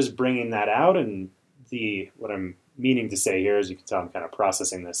just bringing that out. And what I'm meaning to say here, as you can tell, I'm kind of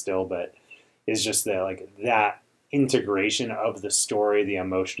processing this still, but is just that like that integration of the story, the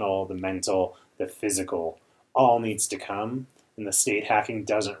emotional, the mental, the physical, all needs to come. And the state hacking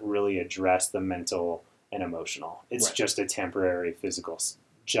doesn't really address the mental and emotional. It's Right. just a temporary physical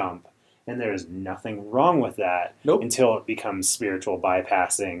jump. And there's nothing wrong with that Nope. until it becomes spiritual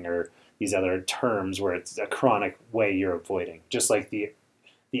bypassing or these other terms where it's a chronic way you're avoiding. Just like the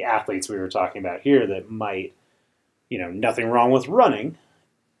athletes we were talking about here that might, nothing wrong with running.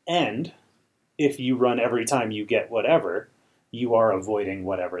 And if you run every time you get whatever, you are avoiding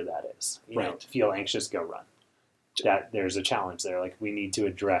whatever that is. Right. Feel anxious, go run. That there's a challenge there. Like, we need to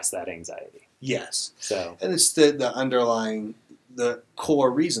address that anxiety. Yes. So, And it's the underlying, the core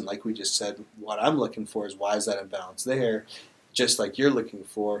reason, like we just said, what I'm looking for is why is that imbalance there? Just like you're looking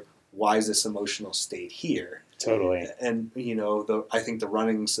for, why is this emotional state here? totally. And, I think the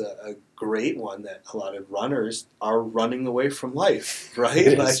running's a great one that a lot of runners are running away from life,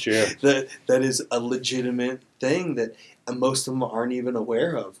 right? That's true. That is a legitimate thing that most of them aren't even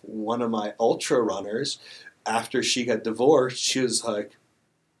aware of. One of my ultra runners, after she got divorced, she was like,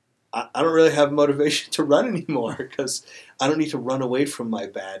 I don't really have motivation to run anymore because I don't need to run away from my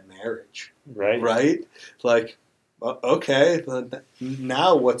bad marriage, Right? right? Like, okay,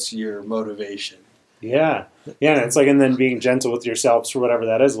 now what's your motivation? Yeah. Yeah. And it's like, and then being gentle with yourselves for whatever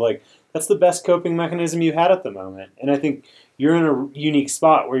that is, like, that's the best coping mechanism you had at the moment. And I think you're in a unique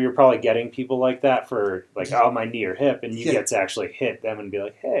spot where you're probably getting people like that for, like, oh, my knee or hip, and you Yeah. get to actually hit them and be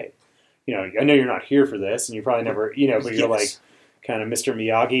like, hey, I know you're not here for this, and you probably never, but you're Yes. like kind of Mr.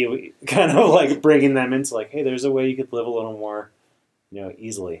 Miyagi, kind of like bringing them into like, hey, there's a way you could live a little more,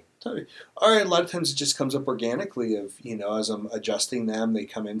 easily. Totally. All right, a lot of times it just comes up organically of, as I'm adjusting them, they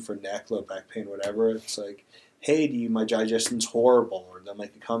come in for neck, low back pain, whatever. It's like, hey, my digestion's horrible. Or they'll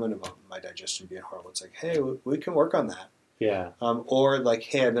make a comment about my digestion being horrible. It's like, hey, we can work on that. Yeah. Or like,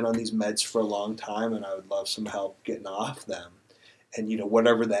 hey, I've been on these meds for a long time and I would love some help getting off them. And,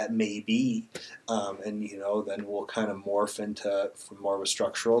 whatever that may be. And, then we'll kind of morph into from more of a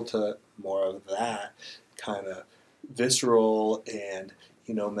structural to more of that kind of visceral and,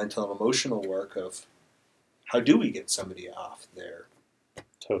 mental and emotional work of how do we get somebody off their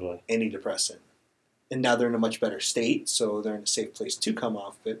Totally. antidepressant. And now they're in a much better state, so they're in a safe place to come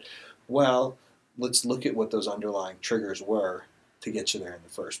off it. Well, let's look at what those underlying triggers were to get you there in the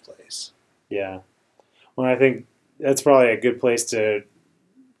first place. Yeah. Well, I think that's probably a good place to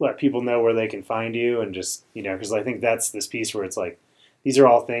let people know where they can find you, and just, because I think that's this piece where it's like, these are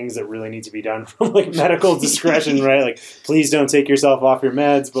all things that really need to be done from like medical discretion, right? Like, please don't take yourself off your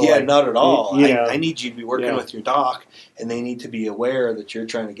meds. But yeah, like, not at all. I need you to be working Yeah. with your doc, and they need to be aware that you're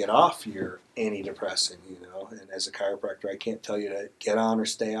trying to get off your antidepressant, And as a chiropractor, I can't tell you to get on or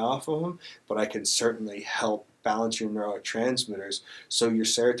stay off of them, but I can certainly help balance your neurotransmitters so your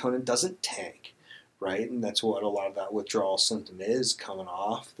serotonin doesn't tank, right? And that's what a lot of that withdrawal symptom is coming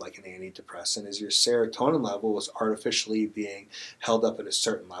off, like an antidepressant, is your serotonin level is artificially being held up at a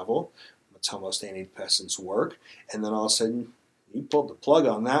certain level. That's how most antidepressants work. And then all of a sudden, you pulled the plug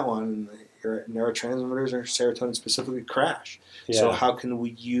on that one, and your neurotransmitters or serotonin specifically crash. Yeah. So how can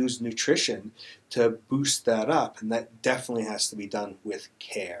we use nutrition to boost that up? And that definitely has to be done with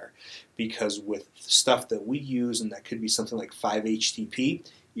care, because with stuff that we use, and that could be something like 5-HTP,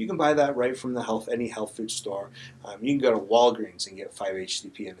 you can buy that right from any health food store. You can go to Walgreens and get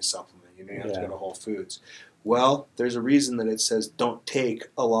 5-HTP in a supplement. You don't have to go to Whole Foods. Well, there's a reason that it says don't take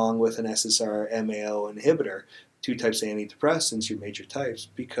along with an SSRI MAO inhibitor, 2 types of antidepressants, your major types,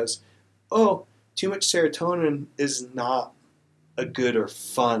 because, too much serotonin is not a good or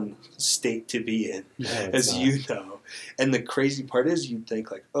fun state to be in, as you know. And the crazy part is you'd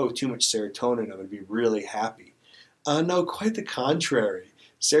think like, too much serotonin, I'm going to be really happy. No, quite the contrary.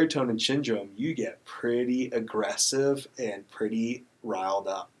 Serotonin syndrome, you get pretty aggressive and pretty riled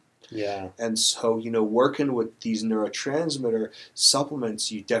up. Yeah. And so, working with these neurotransmitter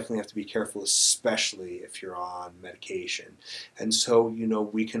supplements, you definitely have to be careful, especially if you're on medication. And so,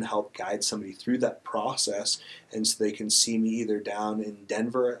 we can help guide somebody through that process, and so they can see me either down in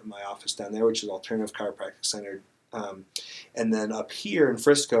Denver at my office down there, which is Alternative Chiropractic Center. And then up here in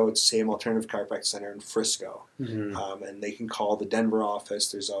Frisco, it's the same Alternative Chiropractic Center in Frisco. Mm-hmm. And they can call the Denver office.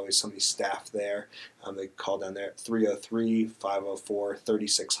 There's always somebody staffed there. They call down there at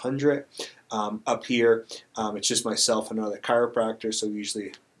 303-504-3600. Up here, it's just myself and another chiropractor, so we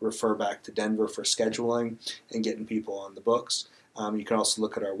usually refer back to Denver for scheduling and getting people on the books. You can also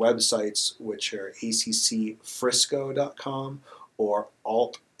look at our websites, which are accfrisco.com or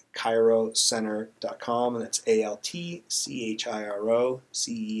altchirocenter.com, and that's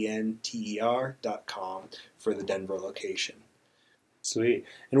ALTCHIROCENTER.com for the Denver location. Sweet.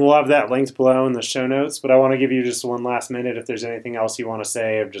 And we'll have that linked below in the show notes, but I want to give you just one last minute if there's anything else you want to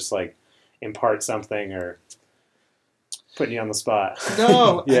say, of just like impart something or putting you on the spot.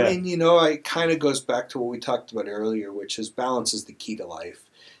 No, Yeah. I mean, it kind of goes back to what we talked about earlier, which is balance is the key to life.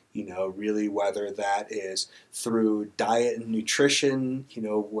 Really, whether that is through diet and nutrition,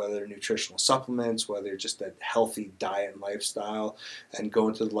 whether nutritional supplements, whether just a healthy diet and lifestyle, and go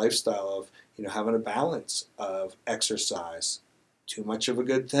into the lifestyle of, having a balance of exercise. Too much of a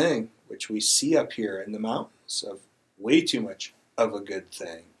good thing, which we see up here in the mountains, of way too much of a good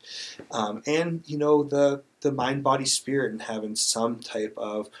thing. And, the mind, body, spirit, and having some type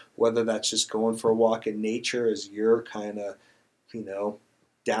of, whether that's just going for a walk in nature as you're kind of,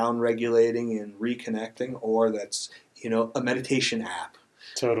 down regulating and reconnecting, or that's, a meditation app.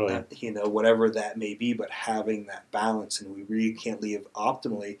 Totally. Whatever that may be, but having that balance. And we really can't live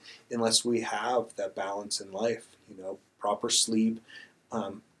optimally unless we have that balance in life, proper sleep,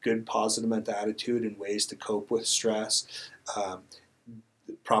 good positive mental attitude and ways to cope with stress,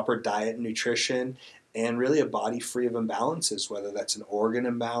 proper diet and nutrition, and really a body free of imbalances, whether that's an organ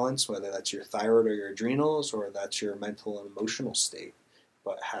imbalance, whether that's your thyroid or your adrenals, or that's your mental and emotional state,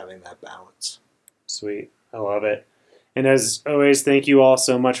 but having that balance. Sweet. I love it. And as always, thank you all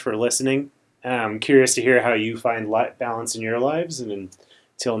so much for listening. I'm curious to hear how you find balance in your lives. And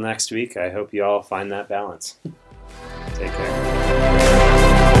until next week, I hope you all find that balance. Take care.